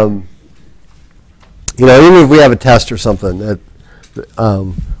 even if we have a test or something, that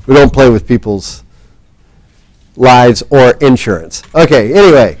we don't play with people's lives or insurance. Okay,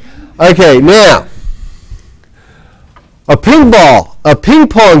 anyway. Okay, now, a ping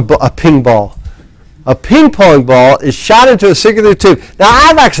pong ball is shot into a circular tube. Now,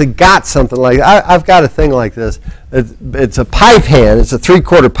 I've actually got something like I've got a thing like this. It's a pie pan. It's a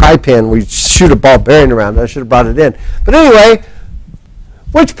 3/4 pie pan. We shoot a ball bearing around it. I should have brought it in. But anyway,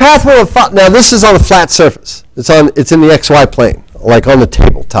 which path will it follow? Now, this is on a flat surface. It's in the XY plane, like on the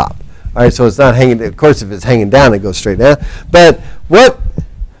tabletop. All right, so it's not hanging. Of course, if it's hanging down, it goes straight down. But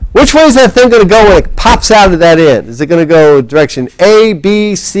which way is that thing going to go when it pops out of that end? Is it going to go direction A,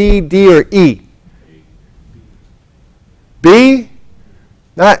 B, C, D, or E? B?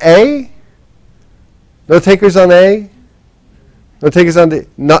 Not A? No takers on A? No takers on D?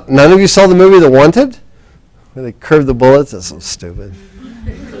 None of you saw the movie The Wanted? Where they curved the bullets? That's so stupid.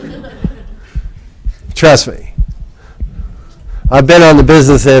 Trust me. I've been on the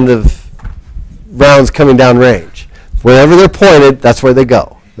business end of rounds coming down range. Wherever they're pointed, that's where they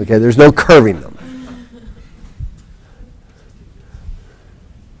go. Okay, there's no curving them.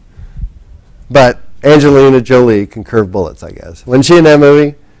 But Angelina Jolie can curve bullets, I guess. Wasn't she in that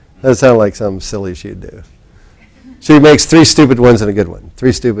movie? That sounded like something silly she'd do. She makes 3 stupid ones and a good one.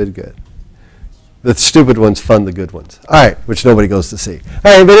 3 stupid, good. The stupid ones fund the good ones. All right, which nobody goes to see.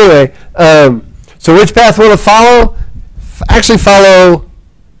 All right, but anyway, so which path will it follow? Actually follow,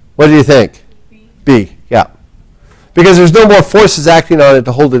 what do you think? B, yeah. Because there's no more forces acting on it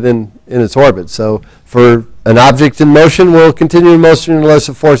to hold it in its orbit. So for an object in motion, will continue in motion unless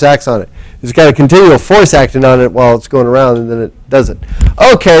a force acts on it. It's got a continual force acting on it while it's going around, and then it doesn't.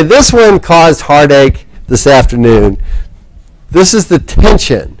 Okay, this one caused heartache this afternoon. This is the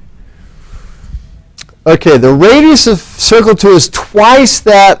tension. Okay, the radius of circle 2 is twice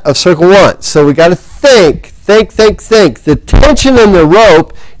that of circle 1. So we got to think. The tension in the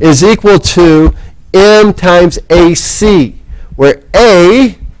rope is equal to M times AC, where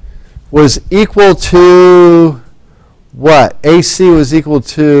A was equal to what? AC was equal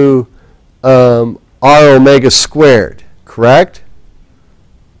to R omega squared, correct?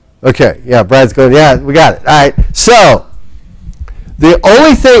 Okay, yeah, Brad's going, yeah, we got it. All right, so the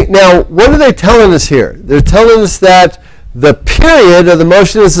only thing, now, what are they telling us here? They're telling us that the period of the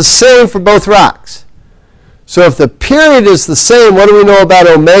motion is the same for both rocks. So if the period is the same, what do we know about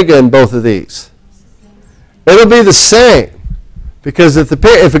omega in both of these? It'll be the same. Because if it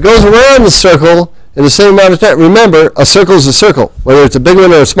goes around the circle in the same amount of time, remember, a circle is a circle, whether it's a big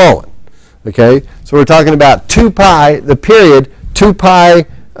one or a small one. Okay? So we're talking about 2 pi, the period, 2 pi,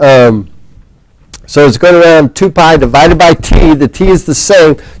 so it's going around 2 pi divided by t. The t is the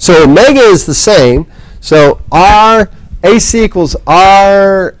same. So omega is the same. So R AC equals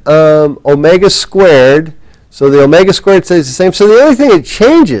R omega squared. So the omega squared stays the same. So the only thing that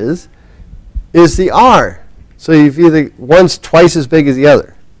changes is the R. So if either one's twice as big as the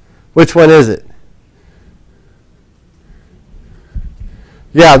other. Which one is it?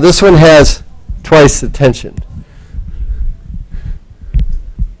 Yeah, this one has twice the tension.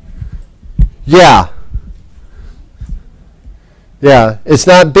 Yeah. Yeah, it's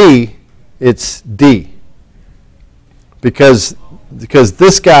not B, it's D. Because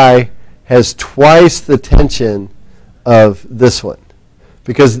this guy has twice the tension of this one.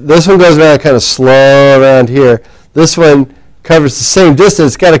 Because this one goes around kind of slow around here. This one covers the same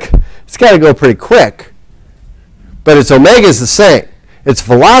distance. It's got to go pretty quick. But its omega is the same. Its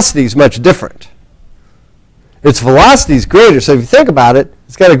velocity is much different. Its velocity is greater. So if you think about it,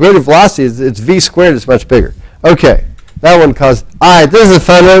 it's got a greater velocity. Its v squared is much bigger. Okay, that one caused. All right, this is a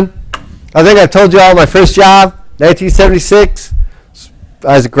fun one. I think I told you all my first job, 1976.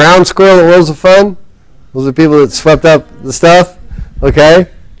 I was a ground squirrel at Worlds of Fun. Those are people that swept up the stuff. Okay?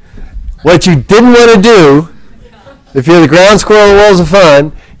 What you didn't want to do, if you're the ground squirrel at Worlds of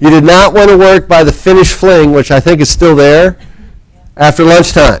Fun, you did not want to work by the Finnish fling, which I think is still there, after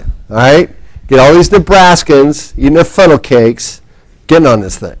lunchtime. All right? Get all these Nebraskans eating their funnel cakes, getting on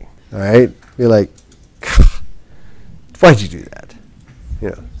this thing. All right? You're like, why'd you do that? You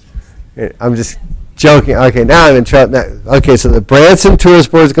know, I'm just joking. Okay, now I'm in trouble. Okay, so the Branson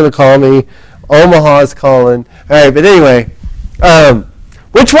Tourist Board is going to call me. Omaha is calling. All right, but anyway,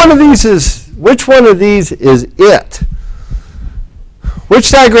 which one of these is it?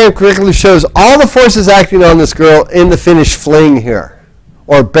 Which diagram correctly shows all the forces acting on this girl in the Finnish fling here,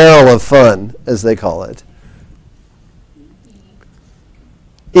 or barrel of fun, as they call it?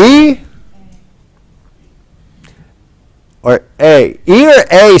 E or A? E or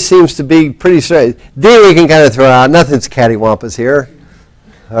A seems to be pretty straight. D we can kind of throw out. Nothing's cattywampus here.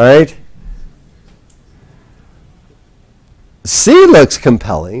 All right. C looks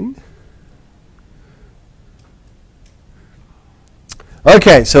compelling.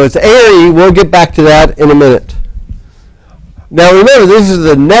 Okay, so it's A or E. We'll get back to that in a minute. Now remember, these are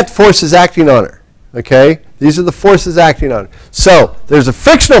the net forces acting on her. Okay? These are the forces acting on her. So there's a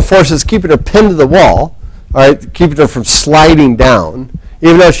frictional force that's keeping her pinned to the wall, all right, keeping her from sliding down,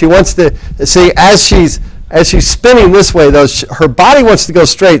 even though she wants to, see, as she's spinning this way, though, her body wants to go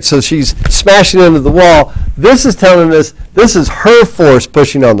straight, so she's smashing into the wall. This is telling us this is her force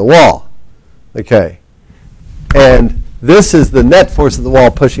pushing on the wall. Okay? And this is the net force of the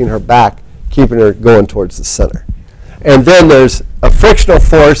wall pushing her back, keeping her going towards the center. And then there's a frictional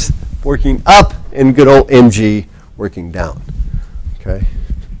force working up and good old mg working down. Okay?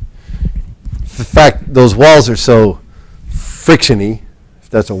 In fact, those walls are so frictiony, if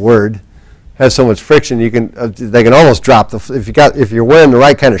that's a word, has so much friction they can almost drop if you're wearing the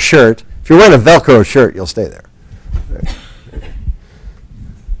right kind of shirt. If you're wearing a Velcro shirt, you'll stay there. Right.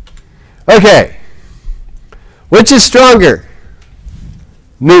 Okay. Which is stronger?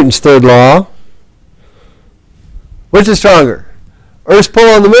 Newton's third law. Which is stronger? Earth's pull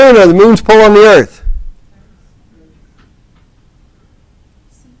on the moon or the moon's pull on the earth?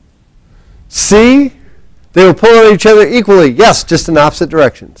 C? They will pull on each other equally. Yes, just in opposite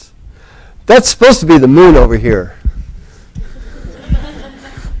directions. That's supposed to be the moon over here.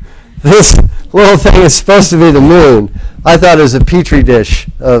 This little thing is supposed to be the moon. I thought it was a petri dish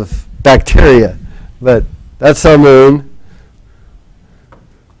of bacteria, but that's our moon.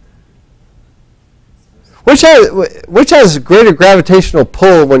 Which has greater gravitational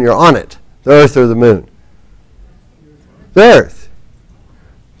pull when you're on it, the Earth or the moon? The Earth.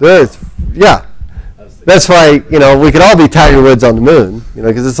 The Earth, yeah. That's why, you know, we could all be Tiger Woods on the moon, you know,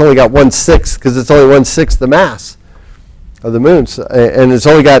 because it's only got 1/6, because it's only 1/6 the mass of the moon. So, and it's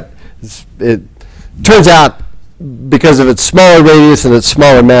only got, it turns out, because of its smaller radius and its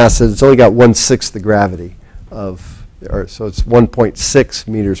smaller mass, that it's only got 1/6 the gravity of the Earth. So it's 1.6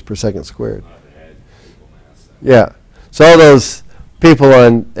 meters per second squared. Yeah. So all those people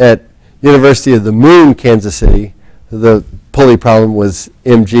at University of the Moon, Kansas City, the pulley problem was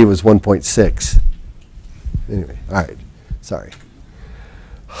mg was 1.6. Anyway, all right. Sorry.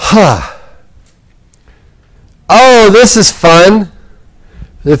 Oh, this is fun.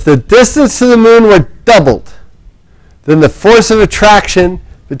 If the distance to the moon were doubled, then the force of attraction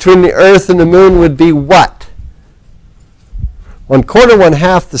between the Earth and the moon would be what? 1/4,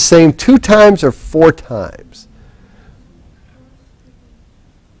 1/2, the same 2 times or 4 times?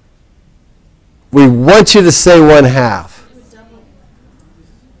 We want you to say 1/2.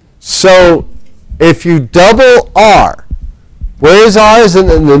 So if you double r, where is r? Is it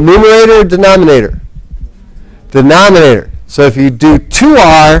in the numerator or denominator? Denominator. So if you do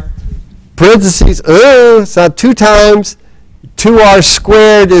 2r, parentheses, it's not 2 times, 2r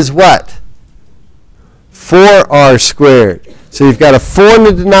squared is what? 4r squared. So you've got a 4 in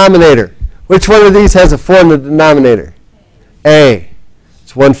the denominator. Which one of these has a 4 in the denominator? A.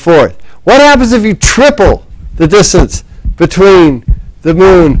 It's 1/4. What happens if you triple the distance between the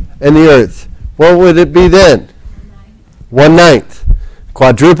moon and the Earth? What would it be then? 1/9.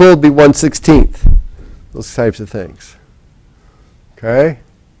 Quadruple would be 1/16. Those types of things. Okay?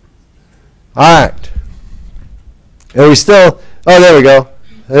 All right. And we still, oh, there we go.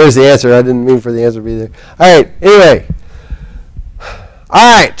 There's the answer. I didn't mean for the answer to be there. All right. Anyway.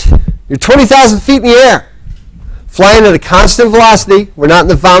 All right. You're 20,000 feet in the air, flying at a constant velocity. We're not in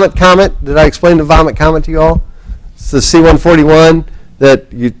the vomit comet. Did I explain the vomit comet to you all? It's the C-141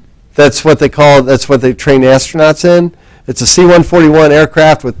 that's what they call, that's what they train astronauts in. It's a C-141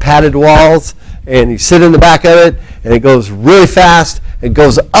 aircraft with padded walls, and you sit in the back of it, and it goes really fast. It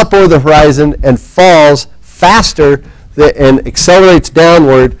goes up over the horizon and falls faster and accelerates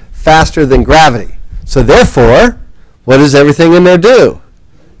downward faster than gravity. So therefore, what does everything in there do?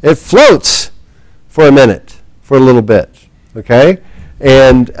 It floats for a minute, for a little bit, okay?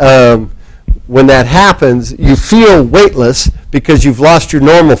 And when that happens, you feel weightless because you've lost your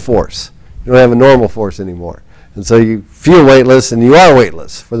normal force. You don't have a normal force anymore. And so you feel weightless, and you are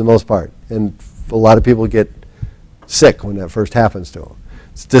weightless for the most part. And a lot of people get sick when that first happens to them.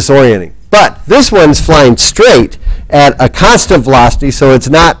 It's disorienting. But this one's flying straight at a constant velocity, so it's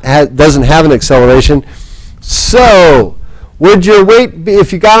not doesn't have an acceleration. So would your weight be,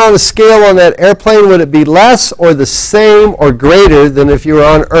 if you got on a scale on that airplane, would it be less or the same or greater than if you were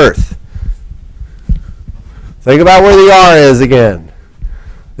on Earth? Think about where the R is again.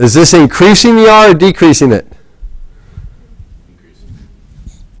 Is this increasing the R or decreasing it?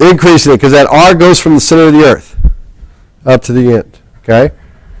 Increasing it, because that R goes from the center of the Earth up to the end. Okay?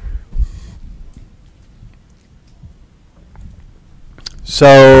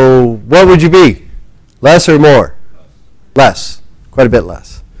 So what would you be? Less or more? Less. Quite a bit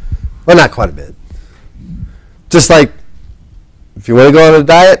less. Well, not quite a bit. Just like if you want to go on a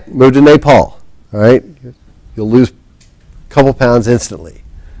diet, move to Nepal. All right? You'll lose a couple pounds instantly,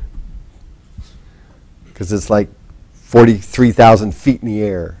 because it's like 43,000 feet in the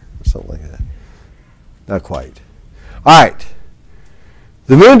air or something like that. Not quite. All right.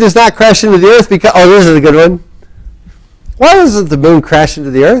 The moon does not crash into the Earth because, oh, this is a good one. Why doesn't the moon crash into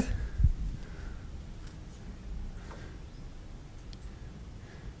the Earth?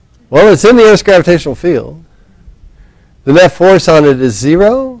 Well, it's in the Earth's gravitational field. The net force on it is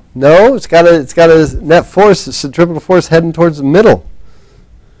 0. No, it's got a net force, a centripetal force heading towards the middle.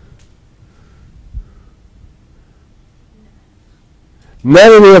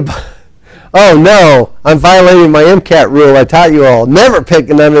 None of the above. Oh no, I'm violating my MCAT rule. I taught you all. Never pick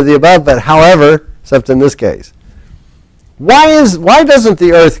none of the above, but however, except in this case. Why doesn't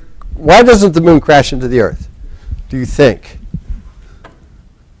the Earth why doesn't the moon crash into the Earth? Do you think?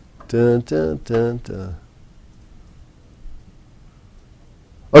 Dun, dun, dun, dun.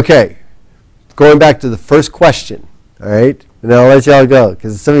 Okay, going back to the first question, all right? And I'll let y'all go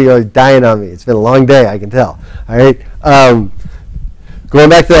because some of you are dying on me. It's been a long day, I can tell, all right? Going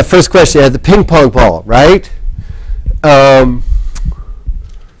back to that first question, you had the ping pong ball, right? Not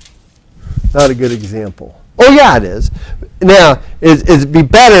a good example. Oh, yeah, it is. Now, it'd be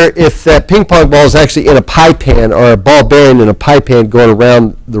better if that ping pong ball is actually in a pie pan or a ball bearing in a pie pan going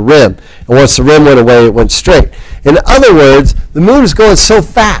around the rim. And once the rim went away, it went straight. In other words, the moon is going so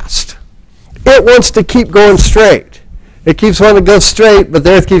fast, it wants to keep going straight. It keeps wanting to go straight, but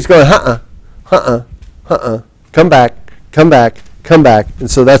the Earth keeps going, come back, come back, come back. And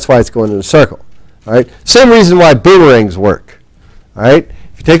so that's why it's going in a circle. All right? Same reason why boomerangs work. All right?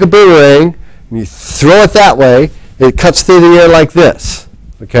 If you take a boomerang and you throw it that way, it cuts through the air like this.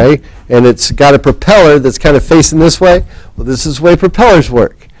 Okay? And it's got a propeller that's kind of facing this way. Well, this is the way propellers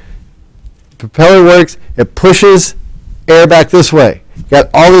work. Propeller works, it pushes air back this way. You got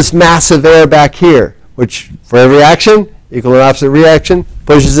all this massive air back here, which for every action, equal and opposite reaction,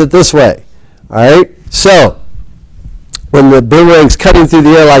 pushes it this way. All right? So, when the boomerang's cutting through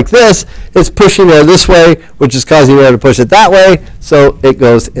the air like this, it's pushing air this way, which is causing air to push it that way, so it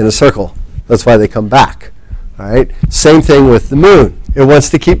goes in a circle. That's why they come back. All right? Same thing with the moon. It wants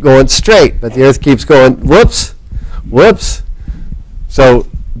to keep going straight, but the Earth keeps going, whoops, whoops. So,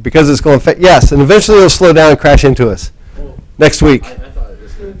 because it's going fast, yes, and eventually it'll slow down and crash into us next week. I thought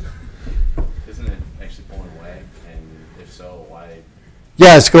isn't it actually going away? And if so, why?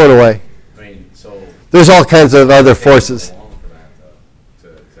 Yeah, it's going away. I mean, so there's all kinds of other forces. How long for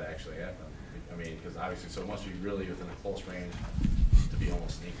that to actually happen? I mean, because obviously, so it must be really within a close range to be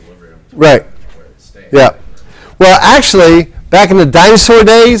almost in equilibrium. Right. Where it stays. Yeah. Well, actually, back in the dinosaur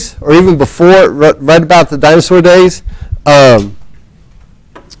days, or even before, right about the dinosaur days,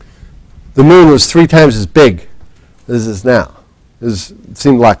 the moon was 3 times as big as it is now. It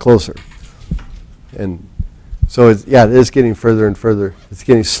seemed a lot closer. And so, it is getting further and further. It's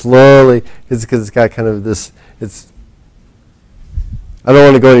getting slowly, because it's got kind of this, I don't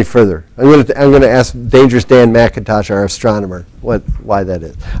want to go any further. I'm going to ask Dangerous Dan McIntosh, our astronomer, why that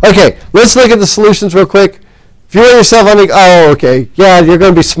is. Okay, let's look at the solutions real quick. If you weigh yourself on okay, yeah, you're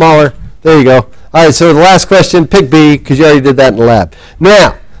going to be smaller. There you go. All right, so the last question, pick B, because you already did that in the lab.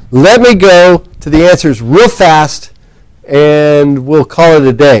 Now, let me go to the answers real fast, and we'll call it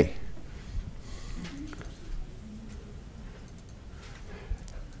a day.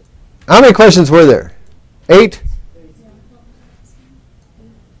 How many questions were there? 8?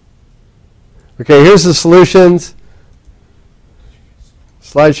 Okay, here's the solutions.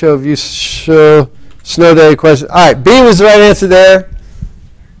 Slideshow, view show, snow day question. All right, B was the right answer there.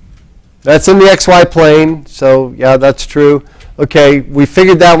 That's in the XY plane, so yeah, that's true. Okay, we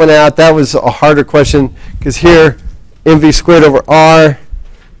figured that one out. That was a harder question because here, mv squared over r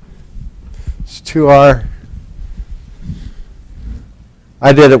is 2r.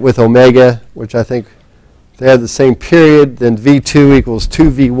 I did it with omega, which I think they had the same period. Then v2 equals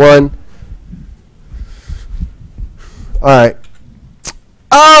 2v1. All right.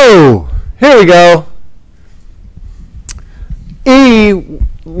 Oh, here we go. E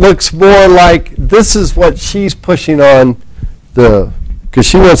looks more like this is what she's pushing on because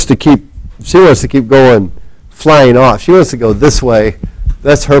she wants to keep going, flying off. She wants to go this way.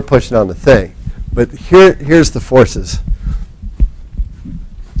 That's her pushing on the thing. But here's the forces.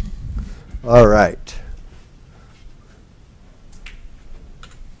 All right.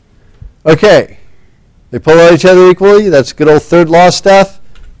 Okay. They pull on each other equally. That's good old third law stuff.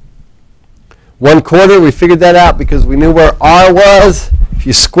 1/4, we figured that out because we knew where r was. If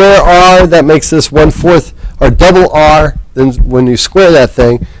you square r, that makes this 1/4, or double r. Then when you square that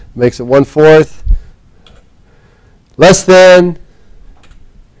thing, it makes it 1/4. Less than.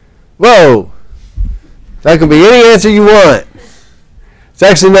 Whoa. That can be any answer you want. It's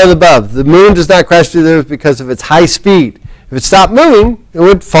actually none above. The moon does not crash through the Earth because of its high speed. If it stopped moving, it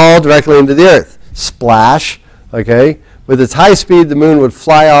would fall directly into the Earth. Splash. Okay? With its high speed, the moon would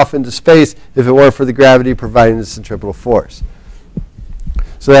fly off into space if it weren't for the gravity providing the centripetal force.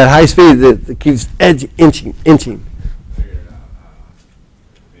 So that high speed that keeps inching. Figured out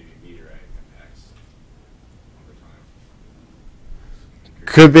maybe meteorite impacts over time.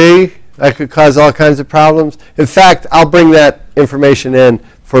 Could be. That could cause all kinds of problems. In fact, I'll bring that information in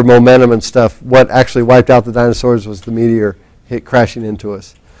for momentum and stuff. What actually wiped out the dinosaurs was the meteor crashing into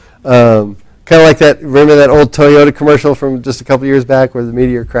us. Kind of like that, remember that old Toyota commercial from just a couple years back where the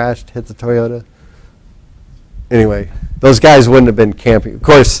meteor crashed, hit the Toyota? Anyway, those guys wouldn't have been camping. Of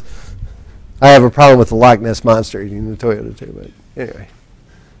course, I have a problem with the Loch Ness Monster eating the Toyota too, but anyway.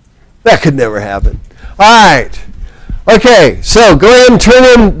 That could never happen. All right. Okay, so go ahead and turn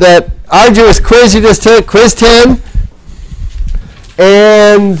in that arduous quiz you just took, quiz 10,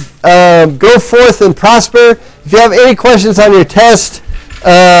 and go forth and prosper. If you have any questions on your test,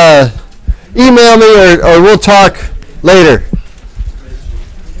 email me or we'll talk later.